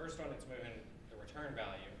because, well, the first one it's moving the return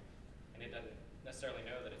value, and it doesn't necessarily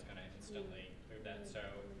know that it's going to instantly move that, so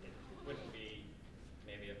it wouldn't be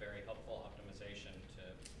maybe a very helpful optimization to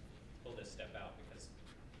pull this step out, because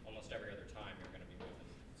almost every other time you're going to be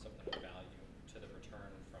moving something of value to the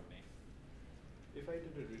return from me. If I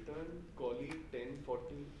did a return callee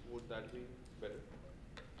 1040, would that be better?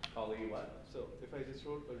 Callee what? So if I just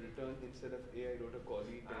wrote a return instead of A, I wrote a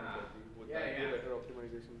callee 1040, would that be a better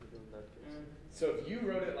optimization in that case? So if you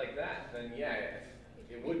wrote it like that, then yeah,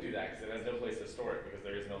 it would do that because it has no place to store it because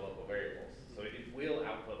there is no local variables. So it will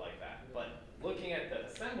output like that. But looking at the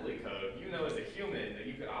assembly code, you know as a human that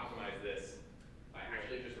you could optimize this by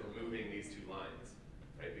actually just removing these two lines,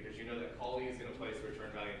 right? Because you know that callee is going to place the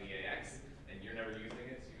return value in EAX, and you're never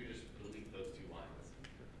using it, so you could just delete those two lines,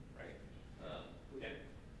 right? Yeah.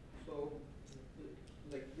 So,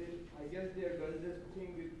 like, I guess they have done this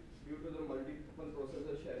thing due to the multiple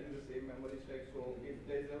processors sharing the same memory stack. So if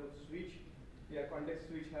there's a switch, context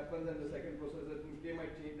switch happens, and the second processor, they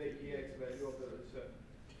might change the EAX value of the register.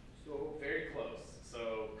 So very close.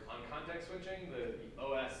 So on context switching, the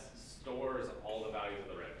OS stores all the values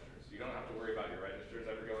of the registers. You don't have to worry about your registers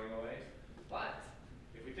ever going away. But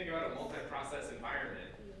if we think about a multi-process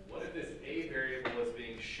environment, what if this A variable is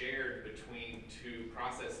being shared between two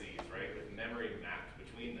processes, right, with memory mapped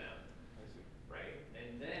between them, right?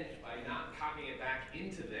 And then by not copying it back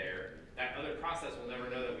into there, that other process will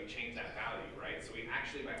never know that we changed that value, right? So we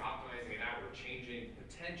actually, by optimizing it out, we're changing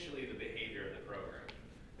potentially the behavior of the program.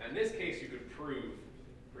 Now in this case, you could prove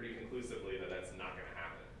pretty conclusively that that's not going to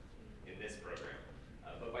happen in this program.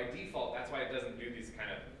 But by default, that's why it doesn't do these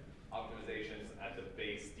kind of optimizations at the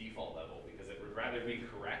base default level, because it would rather be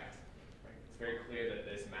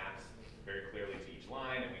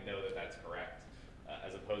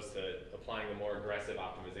opposed to applying the more aggressive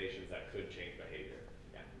optimizations that could change behavior.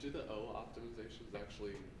 Yeah. Do the O optimizations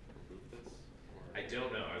actually remove this? Or? I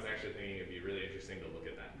don't know. I was actually thinking it'd be really interesting to look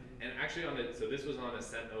at that. And actually so this was on a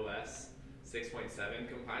CentOS 6.7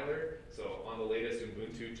 compiler. So on the latest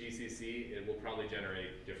Ubuntu GCC, it will probably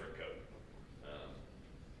generate different code,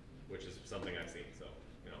 which is something I've seen. So,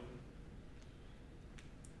 you know,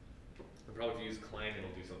 and probably if you use Clang,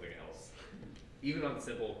 it'll do something else. Even on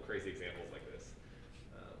simple, crazy examples like this.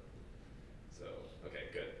 So, okay,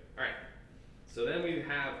 good. All right. So then we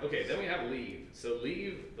have, leave. So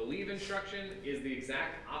the leave instruction is the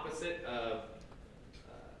exact opposite of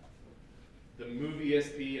the move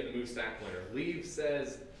ESP and the move stack pointer. Leave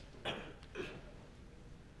says,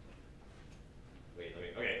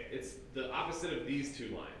 it's the opposite of these two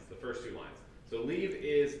lines, the first two lines. So leave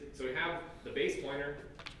is, so we have the base pointer,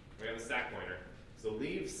 we have the stack pointer. So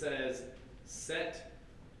leave says, set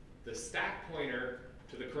the stack pointer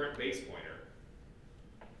to the current base pointer,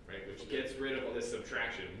 right, which gets rid of all this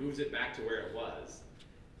subtraction, moves it back to where it was.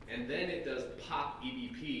 And then it does pop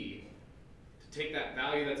EBP to take that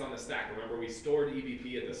value that's on the stack. Remember, we stored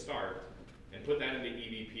EBP at the start and put that into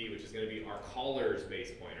EBP, which is going to be our caller's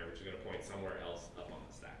base pointer, which is going to point somewhere else up on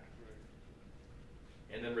the stack. Right.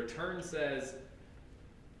 And then return says,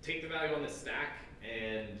 take the value on the stack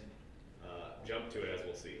and jump to it, as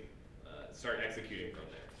we'll see. Start executing from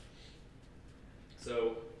there.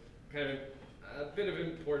 So, kind of a bit of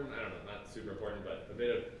important, I don't know, not super important, but a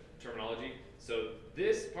bit of terminology. So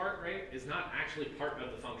this part, right, is not actually part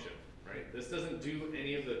of the function, right? This doesn't do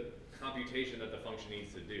any of the computation that the function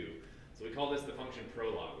needs to do. So we call this the function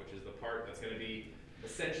prologue, which is the part that's going to be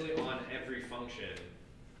essentially on every function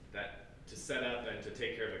to set up and to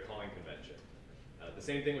take care of the calling convention. The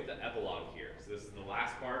same thing with the epilogue here. So this is the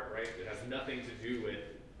last part, right? It has nothing to do with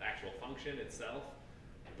the actual function itself,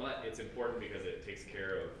 but it's important because it takes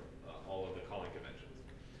care of all of the calling conventions.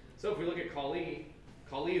 So if we look at callee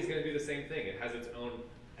is going to do the same thing. It has its own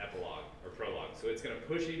epilogue or prologue. So it's going to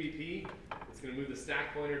push EBP, it's going to move the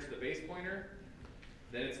stack pointer to the base pointer,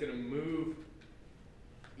 then it's going to move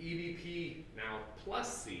EBP now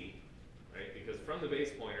plus C, right? Because from the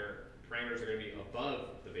base pointer, parameters are going to be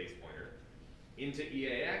above the base pointer, into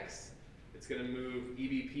EAX. It's going to move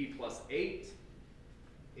EBP plus 8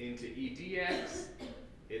 into EDX.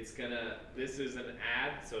 It's gonna, this is an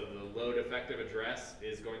add, so the load effective address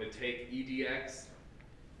is going to take EDX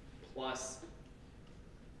plus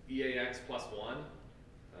EAX plus 1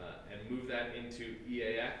 and move that into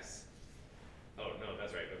EAX. Oh, no,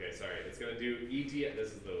 that's right. Okay, sorry. It's going to do EDX,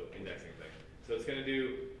 this is the indexing thing. So it's going to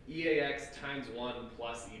do EAX times 1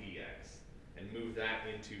 plus EDX and move that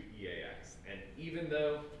into EAX. And even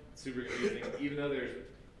though, super confusing, even though there's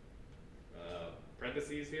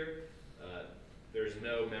parentheses here, there's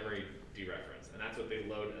no memory dereference, and that's what the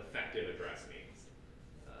load effective address means.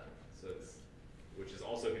 So it's, which is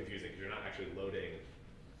also confusing because you're not actually loading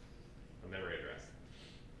a memory address.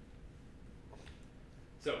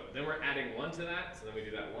 So then we're adding 1 to that, so then we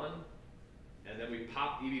do that 1, and then we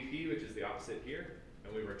pop EBP, which is the opposite here,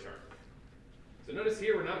 and we return. So notice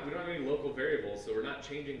here we don't have any local variables, so we're not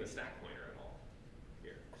changing the stack pointer at all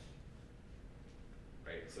here.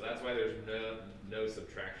 Right? So that's why there's no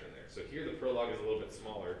subtraction there. So here the prologue is a little bit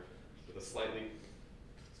smaller with a slightly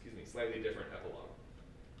different epilogue.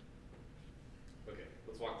 Okay,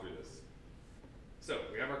 let's walk through this. So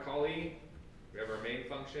we have our callee, we have our main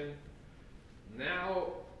function.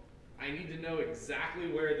 Now I need to know exactly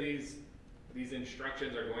where these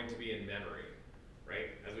instructions are going to be in memory,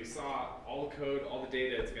 right? As we saw, all the code, all the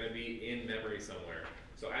data, it's going to be in memory somewhere.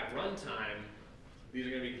 So at runtime, these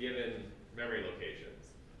are going to be given memory locations.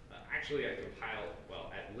 Actually, at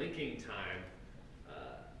linking time,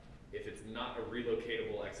 if it's not a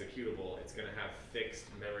relocatable executable, it's going to have fixed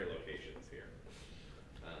memory locations here.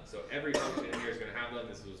 So every function in here is going to have them.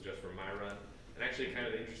 This was just for my run. And actually, kind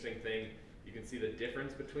of the interesting thing, you can see the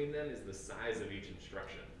difference between them is the size of each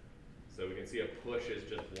instruction. So we can see a push is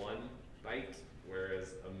just 1 byte,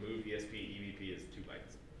 whereas a move ESP EBP is 2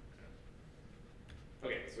 bytes.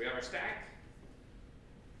 Okay, so we have our stack.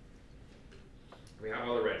 We have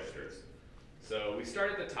all the registers. So we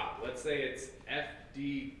start at the top. Let's say it's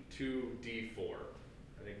FD2D4.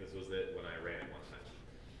 I think this was it when I ran it one time.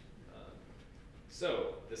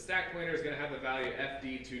 So the stack pointer is going to have the value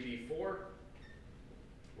FD2D4. We're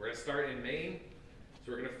going to start in main.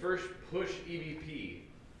 So we're going to first push EBP.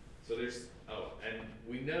 So there's, and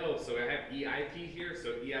we know, so I have EIP here.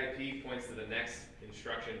 So EIP points to the next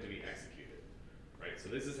instruction to be executed. Right? So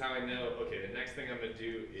this is how I know, okay, the next thing I'm going to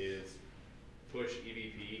do is push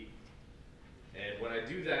EBP. And when I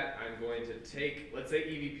do that, I'm going to take, let's say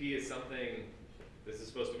EBP is something This is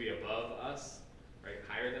supposed to be above us, right?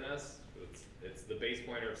 Higher than us. It's the base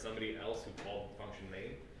pointer of somebody else who called function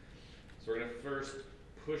main. So we're going to first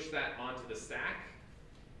push that onto the stack,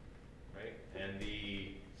 right? And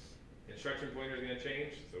the instruction pointer is going to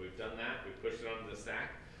change. So we've done that. We've pushed it onto the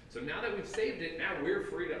stack. So now that we've saved it, now we're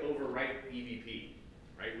free to overwrite EBP,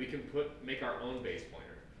 right? We can make our own base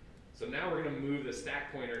pointer. So now we're going to move the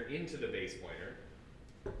stack pointer into the base pointer.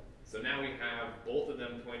 So now we have both of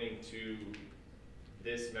them pointing to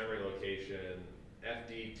this memory location,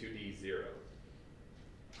 FD2D0.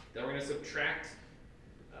 Then we're going to subtract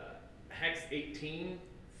hex 18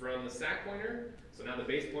 from the stack pointer. So now the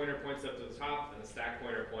base pointer points up to the top, and the stack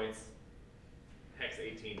pointer points hex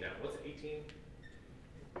 18 down. What's 18?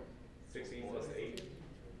 16 plus 8.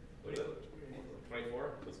 What is it?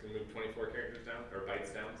 24? Let's go move 24 characters down, or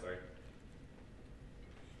bytes down, sorry.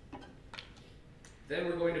 Then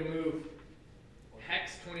we're going to move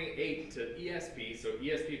hex 28 to ESP, so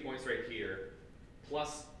ESP points right here,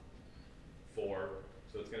 plus 4,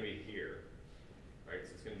 so it's going to be here, right?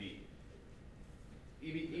 So it's going to be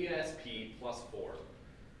ESP plus 4.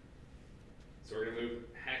 So we're going to move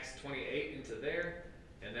hex 28 into there,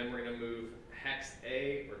 and then we're going to move hex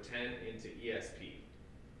A or 10 into ESP.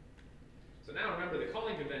 So now remember, the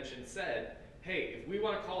calling convention said, hey, if we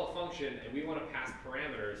want to call a function and we want to pass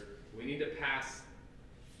parameters, we need to pass,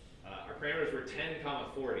 our parameters were 10,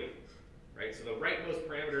 40, right? So the rightmost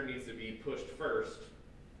parameter needs to be pushed first,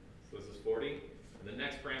 so this is 40, and the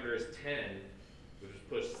next parameter is 10, which is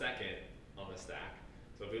pushed second on the stack.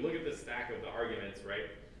 So if we look at the stack of the arguments, right,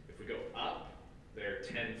 if we go up, they're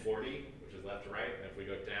 10, 40, which is left to right, and if we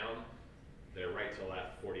go down, they're right to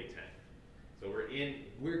left, 40, 10. So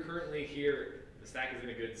we're currently here, the stack is in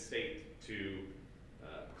a good state to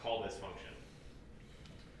call this function.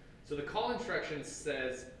 So the call instruction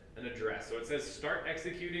says an address. So it says start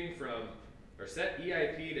executing from, or set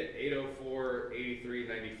EIP to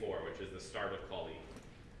 804.83.94, which is the start of call E,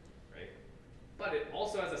 right? But it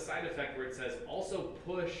also has a side effect where it says also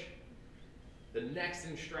push the next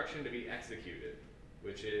instruction to be executed,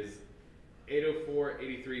 which is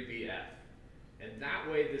 804.83BF. And that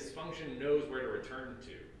way this function knows where to return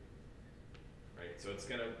to, right? So it's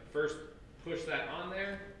going to first push that on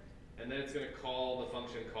there, and then it's going to call the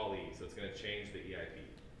function call E. So it's going to change the EIP.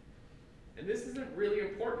 And this isn't really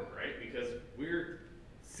important, right? Because we're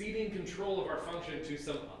ceding control of our function to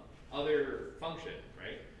some other function,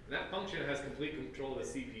 right? And that function has complete control of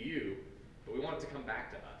the CPU, but we want it to come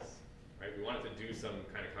back to us, right? We want it to do some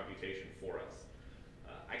kind of computation for us.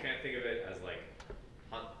 I kind of think of it as like,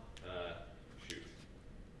 shoot.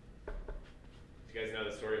 Do you guys know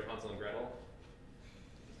the story of Hansel and Gretel?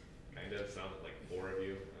 Kind of, some, like 4 of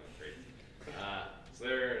you. Great. So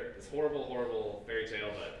they're this horrible, horrible fairy tale,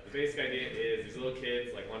 but the basic idea is these little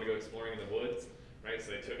kids like wanted to go exploring in the woods, right?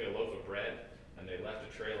 So they took a loaf of bread and they left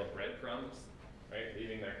a trail of breadcrumbs, right,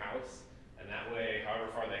 leaving their house. And that way, however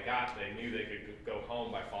far they got, they knew they could go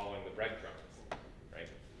home by following the breadcrumbs, right?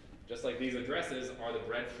 Just like these addresses are the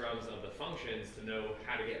breadcrumbs of the functions to know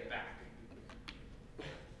how to get back.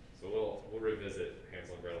 So we'll revisit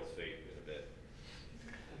Hansel and Gretel's fate in a bit.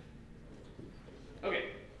 Okay.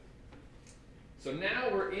 So now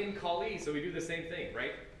we're in call E, so we do the same thing,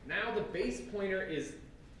 right? Now the base pointer is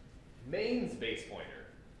main's base pointer,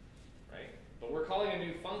 right? But we're calling a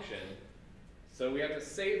new function, so we have to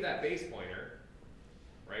save that base pointer,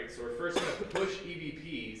 right? So we're first going to push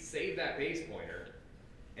EBP, save that base pointer,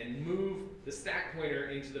 and move the stack pointer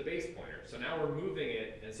into the base pointer. So now we're moving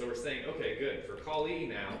it, and so we're saying, okay, good, for call E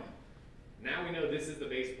now we know this is the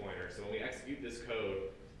base pointer, so when we execute this code,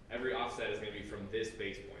 every offset is going to be from this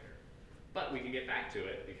base pointer. But we can get back to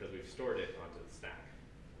it because we've stored it onto the stack.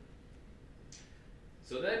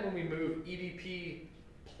 So then when we move EBP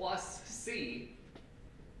plus C,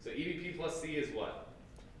 so EBP plus C is what?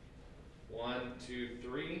 1, 2,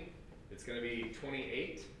 3. It's going to be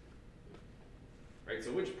 28. Right,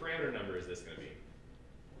 so which parameter number is this going to be?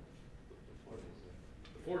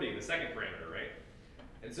 40, the second parameter, right?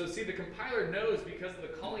 And so see, the compiler knows because of the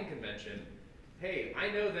calling convention, hey, I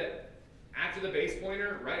know that after the base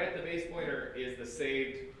pointer, right at the base pointer is the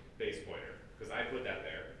saved base pointer, because I put that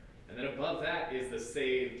there. And then above that is the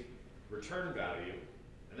saved return value.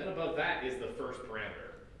 And then above that is the first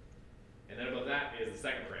parameter. And then above that is the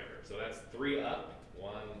second parameter. So that's 3 up,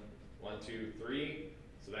 1, 2, 3.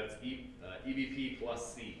 So that's EBP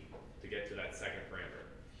plus C to get to that second parameter.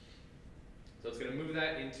 So it's going to move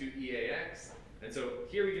that into EAX. And so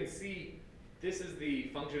here we can see this is the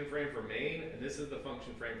function frame for main, and this is the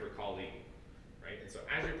function frame for call E, right? And so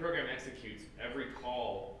as your program executes, every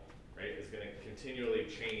call, right, is going to continually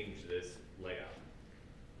change this layout.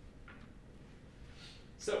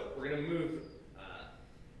 So we're going to move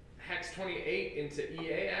hex 28 into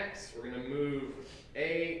EAX. We're going to move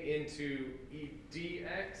A into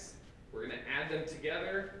EDX. We're going to add them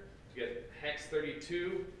together to get hex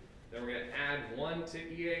 32. Then we're going to add 1 to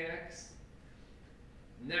EAX.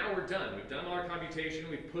 Now we're done. We've done all our computation.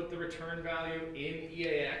 We've put the return value in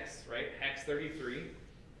EAX, right? Hex 33.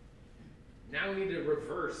 Now we need to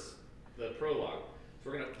reverse the prologue.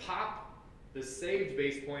 So we're going to pop the saved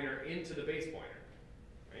base pointer into the base pointer,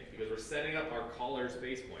 right? Because we're setting up our caller's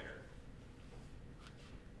base pointer.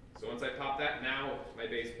 So once I pop that, now my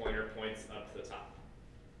base pointer points up to the top.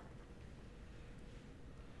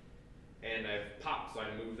 And I've popped, so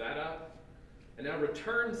I move that up. And now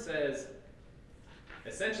return says,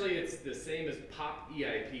 essentially it's the same as pop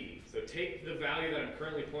EIP. So take the value that I'm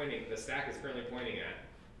currently pointing, the stack is currently pointing at,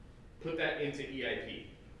 put that into EIP,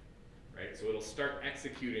 right? So it'll start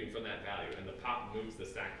executing from that value, and the pop moves the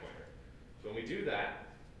stack pointer. So when we do that,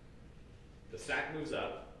 the stack moves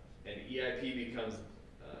up, and EIP becomes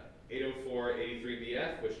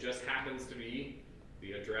 804.83BF, which just happens to be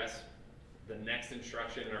the address, the next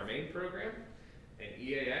instruction in our main program. And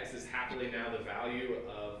EAX is happily now the value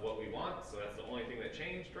of what we want, so that's the only thing that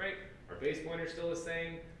changed, right? Our base pointer is still the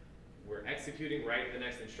same. We're executing right the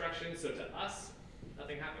next instruction, so to us,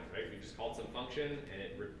 nothing happened, right? We just called some function and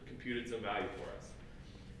it computed some value for us.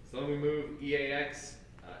 So then we move EAX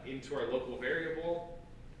into our local variable,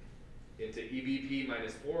 into EBP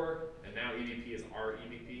minus 4, and now EBP is our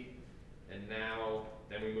EBP. And now,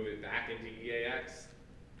 then we move it back into EAX.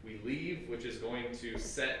 We leave, which is going to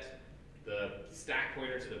set the stack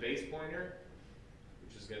pointer to the base pointer,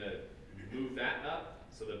 which is going to move that up.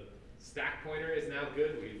 So the stack pointer is now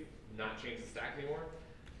good. We've not changed the stack anymore.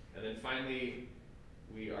 And then finally,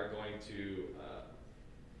 we are going to,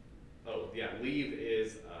 leave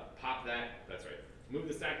is pop that, that's right. Move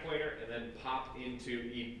the stack pointer and then pop into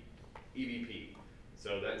EBP.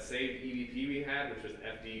 So that saved EBP we had, which was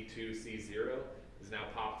FD2C0, is now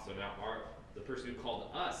popped. So now the person who called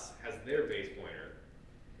us has their base pointer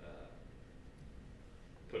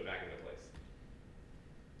put back into place.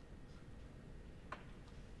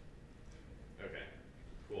 Okay,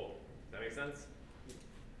 cool. Does that make sense?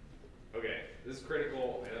 Okay, this is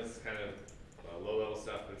critical. I know this is kind of low-level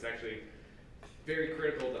stuff, but it's actually very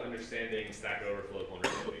critical to understanding Stack Overflow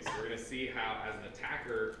vulnerabilities. So we're going to see how, as an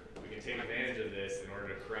attacker, we can take advantage of this in order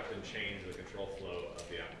to corrupt and change the control flow of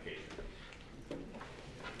the application.